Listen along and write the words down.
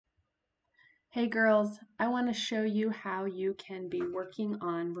Hey girls, I want to show you how you can be working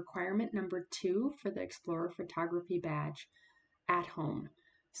on requirement number 2 for the Explorer Photography Badge at home.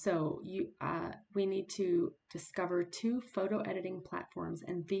 We need to discover 2 photo editing platforms,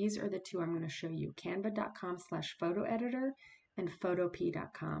 and these are the 2 I'm going to show you: canva.com/photo editor and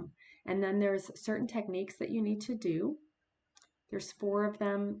photop.com. And then there's certain techniques that you need to do. There's 4 of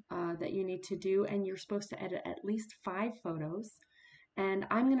them that you need to do, and you're supposed to edit at least 5 photos. And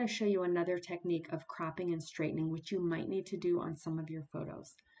I'm going to show you another technique of cropping and straightening, which you might need to do on some of your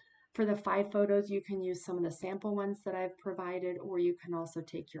photos. For the 5 photos, you can use some of the sample ones that I've provided, or you can also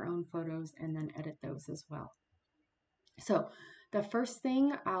take your own photos and then edit those as well. So the first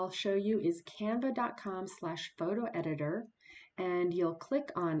thing I'll show you is canva.com/photo editor, and you'll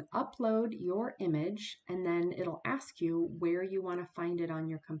click on upload your image, and then it'll ask you where you want to find it on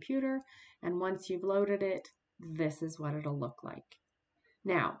your computer. And once you've loaded it, this is what it'll look like.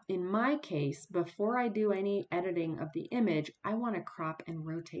 Now, in my case, before I do any editing of the image, I want to crop and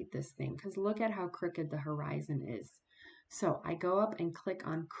rotate this thing because look at how crooked the horizon is. So I go up and click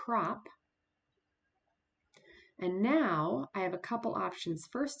on crop. And now I have a couple options.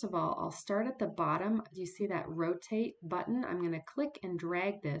 First of all, I'll start at the bottom. Do you see that rotate button? I'm going to click and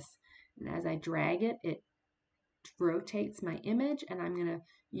drag this. And as I drag it, it rotates my image, and I'm going to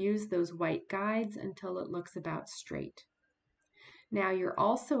use those white guides until it looks about straight. Now you're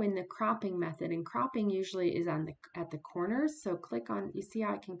also in the cropping method, and cropping usually is at the corners. So click on, you see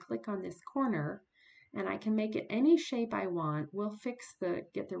how I can click on this corner and I can make it any shape I want. We'll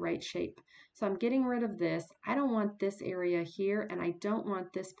get the right shape. So I'm getting rid of this. I don't want this area here, and I don't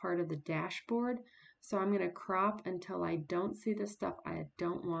want this part of the dashboard. So I'm going to crop until I don't see the stuff I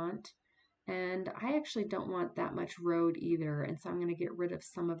don't want. And I actually don't want that much road either. And so I'm going to get rid of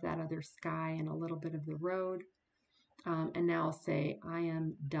some of that other sky and a little bit of the road. And now I'll say I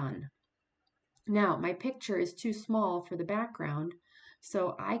am done. Now my picture is too small for the background,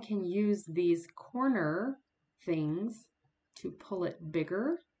 so I can use these corner things to pull it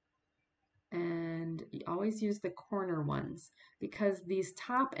bigger, and you always use the corner ones because these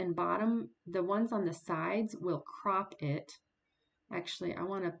top and bottom, the ones on the sides, will crop it. Actually, I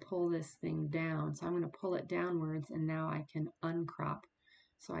want to pull this thing down, so I'm going to pull it downwards, and now I can uncrop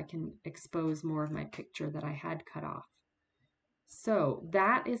so I can expose more of my picture that I had cut off. So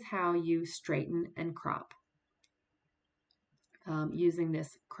that is how you straighten and crop using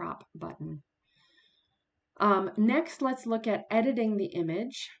this crop button. Next, let's look at editing the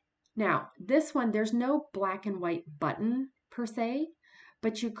image. Now, this one, there's no black and white button per se,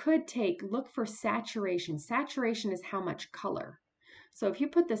 but you could look for saturation. Saturation is how much color. So if you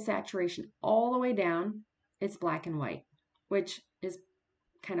put the saturation all the way down, it's black and white, which is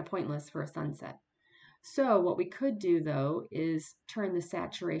kind of pointless for a sunset. So what we could do, though, is turn the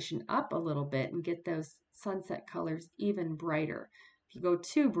saturation up a little bit and get those sunset colors even brighter. If you go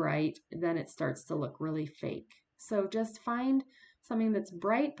too bright, then it starts to look really fake. So just find something that's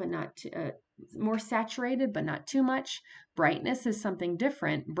bright but not more saturated but not too much. Brightness is something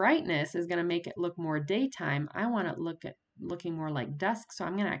different. Brightness is going to make it look more daytime. I want it looking more like dusk, so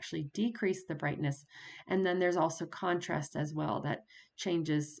I'm going to actually decrease the brightness. And then there's also contrast as well that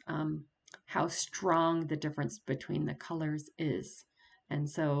changes how strong the difference between the colors is. And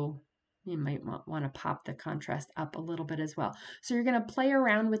so you might want to pop the contrast up a little bit as well. So you're going to play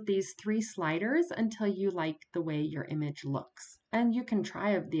around with these 3 sliders until you like the way your image looks. And you can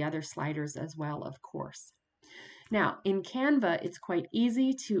try the other sliders as well, of course. Now, in Canva, it's quite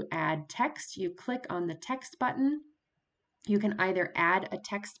easy to add text. You click on the text button. You can either add a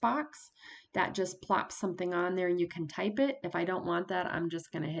text box that just plops something on there and you can type it. If I don't want that, I'm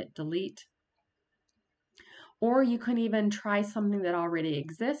just going to hit delete. Or you can even try something that already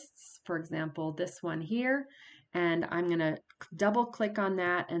exists. For example, this one here, and I'm going to double click on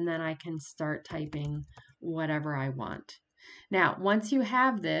that, and then I can start typing whatever I want. Now, once you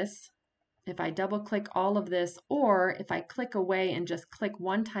have this, if I double click all of this, or if I click away and just click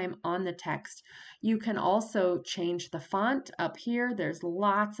one time on the text, you can also change the font up here. There's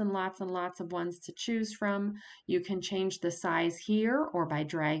lots and lots and lots of ones to choose from. You can change the size here or by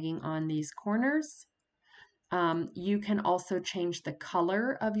dragging on these corners. You can also change the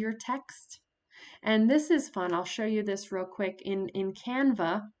color of your text. And this is fun. I'll show you this real quick. In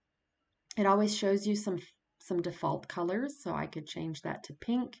Canva, it always shows you some default colors, so I could change that to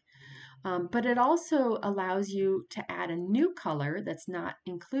pink. But it also allows you to add a new color that's not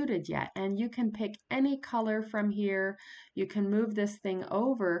included yet. And you can pick any color from here. You can move this thing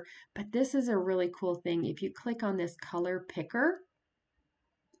over. But this is a really cool thing. If you click on this color picker,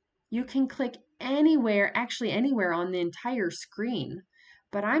 you can click anywhere, actually anywhere on the entire screen.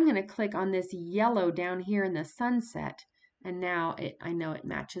 but I'm going to click on this yellow down here in the sunset, and now I know it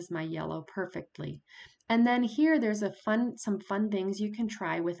matches my yellow perfectly. And then here there's some fun things you can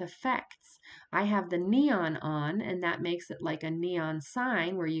try with effects. I have the neon on, and that makes it like a neon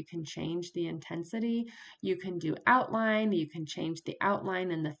sign where you can change the intensity. You can do outline, you can change the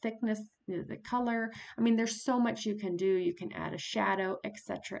outline and the thickness, the color. I mean, there's so much you can do. You can add a shadow,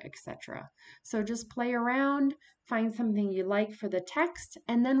 etc., etc. So just play around, find something you like for the text,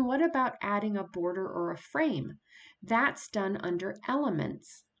 and then what about adding a border or a frame? That's done under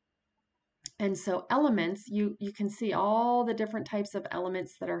elements. And so elements, you can see all the different types of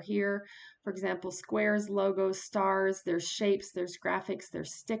elements that are here. For example, squares, logos, stars, there's shapes, there's graphics,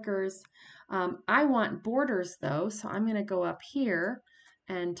 there's stickers. I want borders though, so I'm going to go up here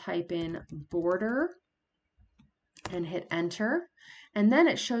and type in border and hit enter. And then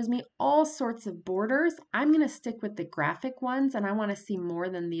it shows me all sorts of borders. I'm going to stick with the graphic ones, and I want to see more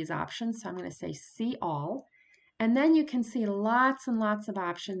than these options, so I'm going to say see all. And then you can see lots and lots of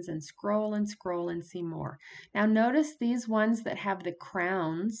options and scroll and see more. Now notice these ones that have the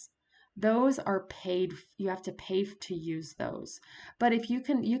crowns, those are paid. You have to pay to use those. But if you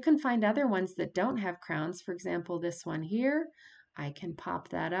can find other ones that don't have crowns. For example, this one here, I can pop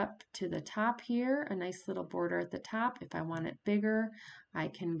that up to the top here, a nice little border at the top. If I want it bigger, I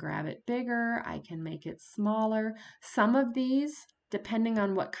can grab it bigger. I can make it smaller. Some of these, depending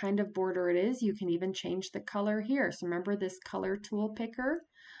on what kind of border it is, you can even change the color here. So remember this color tool picker?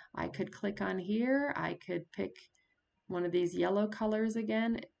 I could click on here. I could pick one of these yellow colors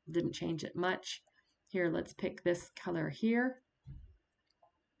again. It didn't change it much. Here, let's pick this color here.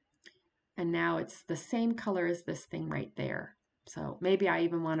 And now it's the same color as this thing right there. So maybe I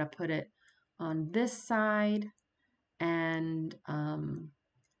even want to put it on this side, and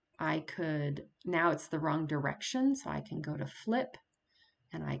I could, now it's the wrong direction, so I can go to flip,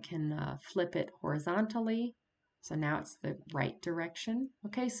 and I can flip it horizontally. So now it's the right direction.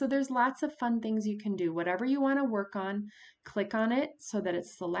 Okay, so there's lots of fun things you can do. Whatever you want to work on, click on it so that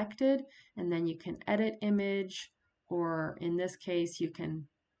it's selected, and then you can edit image, or in this case, you can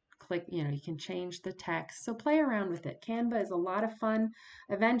click, you can change the text. So play around with it. Canva is a lot of fun.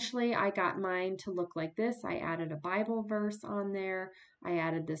 Eventually, I got mine to look like this. I added a Bible verse on there. I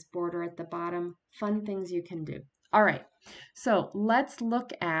added this border at the bottom. Fun things you can do. All right, so let's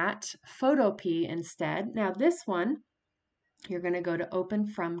look at Photopea instead. Now this one, you're going to go to open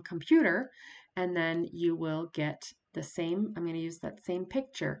from computer, and then you will get the same, I'm going to use that same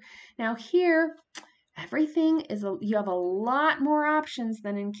picture. Now here, everything is, you have a lot more options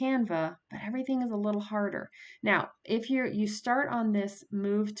than in Canva, but everything is a little harder. Now, if you start on this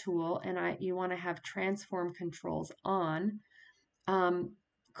move tool, and you want to have transform controls on,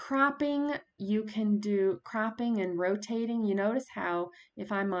 cropping, you can do cropping and rotating. You notice how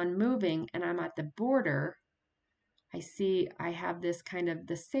if I'm on moving and I'm at the border, I see I have this kind of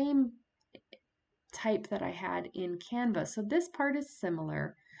the same type that I had in Canva. So this part is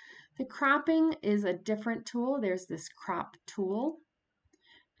similar. The cropping is a different tool. There's this crop tool,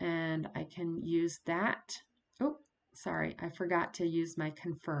 and I can use that. Oh, sorry, I forgot to use my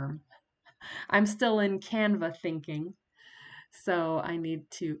confirm. I'm still in Canva thinking, so I need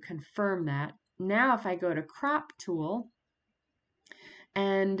to confirm that. Now if I go to crop tool,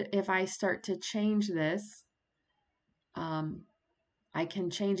 and if I start to change this, I can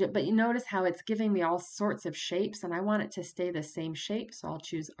change it, but you notice how it's giving me all sorts of shapes, and I want it to stay the same shape, so I'll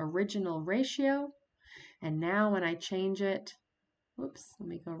choose original ratio. And now when I change it, whoops, let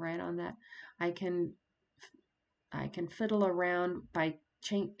me go right on that. I can fiddle around by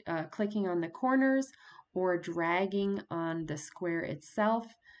clicking on the corners or dragging on the square itself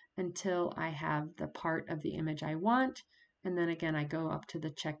until I have the part of the image I want. And then again, I go up to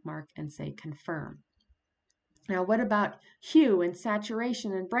the check mark and say confirm. Now, what about hue and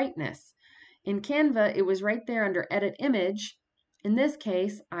saturation and brightness? In Canva, it was right there under Edit Image. In this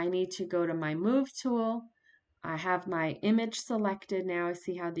case, I need to go to my Move tool. I have my image selected. Now I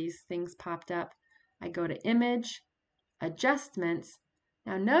see how these things popped up. I go to Image, Adjustments.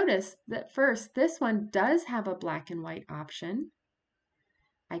 Now notice that first, this one does have a black and white option.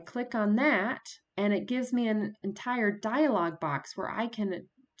 I click on that, and it gives me an entire dialog box where I can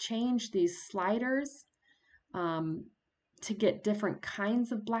change these sliders to get different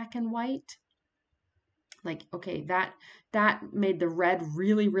kinds of black and white. Like, okay, that made the red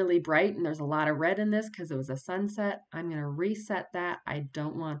really, really bright, and there's a lot of red in this because it was a sunset. I'm going to reset that. I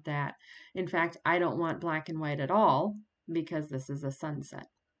don't want that. In fact, I don't want black and white at all because this is a sunset.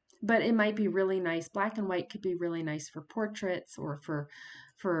 But it might be really nice. Black and white could be really nice for portraits or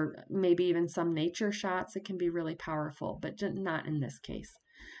for maybe even some nature shots. It can be really powerful, but not in this case.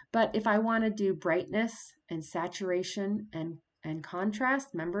 But if I want to do brightness and saturation and contrast,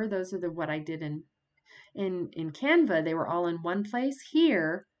 remember those are what I did in Canva. They were all in one place.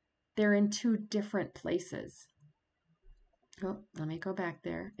 Here, they're in two different places. Oh, let me go back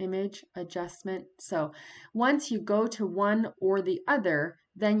there. Image, adjustment. So once you go to one or the other,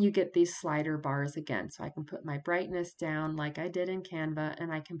 then you get these slider bars again. So I can put my brightness down like I did in Canva,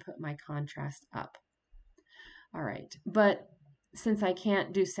 and I can put my contrast up. All right, but since I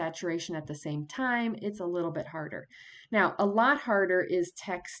can't do saturation at the same time, it's a little bit harder. Now, a lot harder is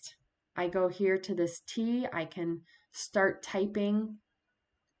text. I go here to this T, I can start typing.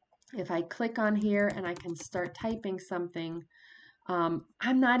 If I click on here and I can start typing something, I'm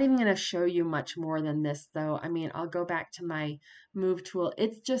not even going to show you much more than this though. I mean, I'll go back to my move tool.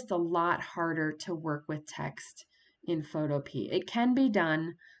 It's just a lot harder to work with text in Photopea. It can be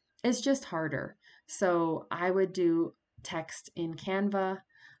done, it's just harder. So I would do text in Canva.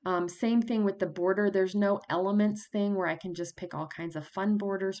 Same thing with the border. There's no elements thing where I can just pick all kinds of fun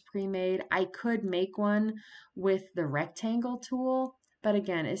borders pre-made. I could make one with the rectangle tool, but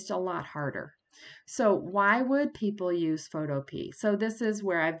again, it's a lot harder. So why would people use Photopea? So this is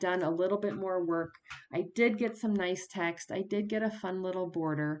where I've done a little bit more work. I did get some nice text. I did get a fun little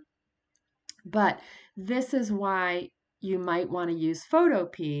border. But this is why you might want to use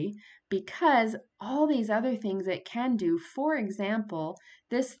Photopea, because all these other things it can do, for example,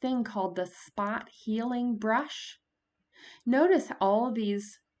 this thing called the spot healing brush. Notice all of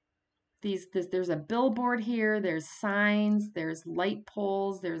there's a billboard here, there's signs, there's light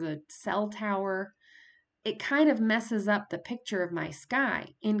poles, there's a cell tower. It kind of messes up the picture of my sky.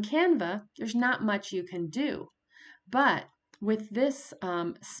 In Canva, there's not much you can do. But with this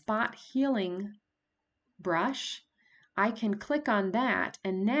spot healing brush, I can click on that,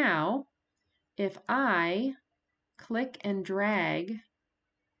 and now if I click and drag,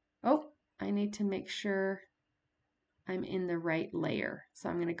 oh, I need to make sure I'm in the right layer. So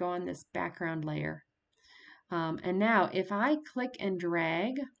I'm going to go on this background layer. And now if I click and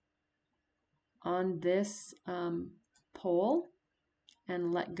drag on this pole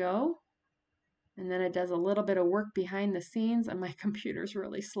and let go, and then it does a little bit of work behind the scenes, and my computer's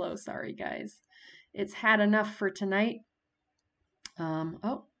really slow, sorry guys. It's had enough for tonight.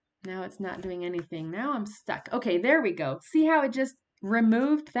 Oh, now it's not doing anything. Now I'm stuck. Okay, there we go. See how it just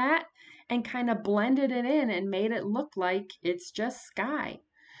removed that and kind of blended it in and made it look like it's just sky.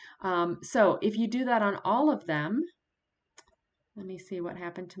 So if you do that on all of them, let me see what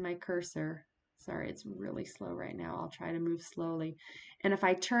happened to my cursor. Sorry, it's really slow right now. I'll try to move slowly. And if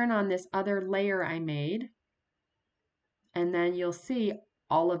I turn on this other layer I made, and then you'll see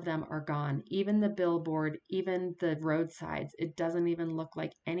all of them are gone. Even the billboard, even the roadsides. It doesn't even look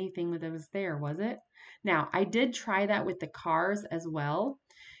like anything that was there, was it? Now, I did try that with the cars as well.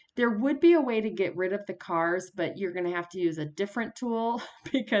 There would be a way to get rid of the cars, but you're going to have to use a different tool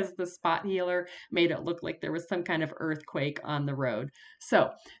because the spot healer made it look like there was some kind of earthquake on the road.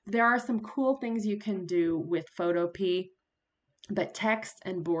 So there are some cool things you can do with Photopea, but text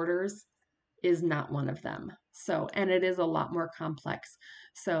and borders is not one of them. So, and it is a lot more complex.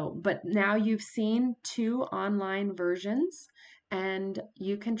 So, but now you've seen two online versions and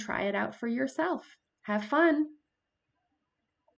you can try it out for yourself. Have fun.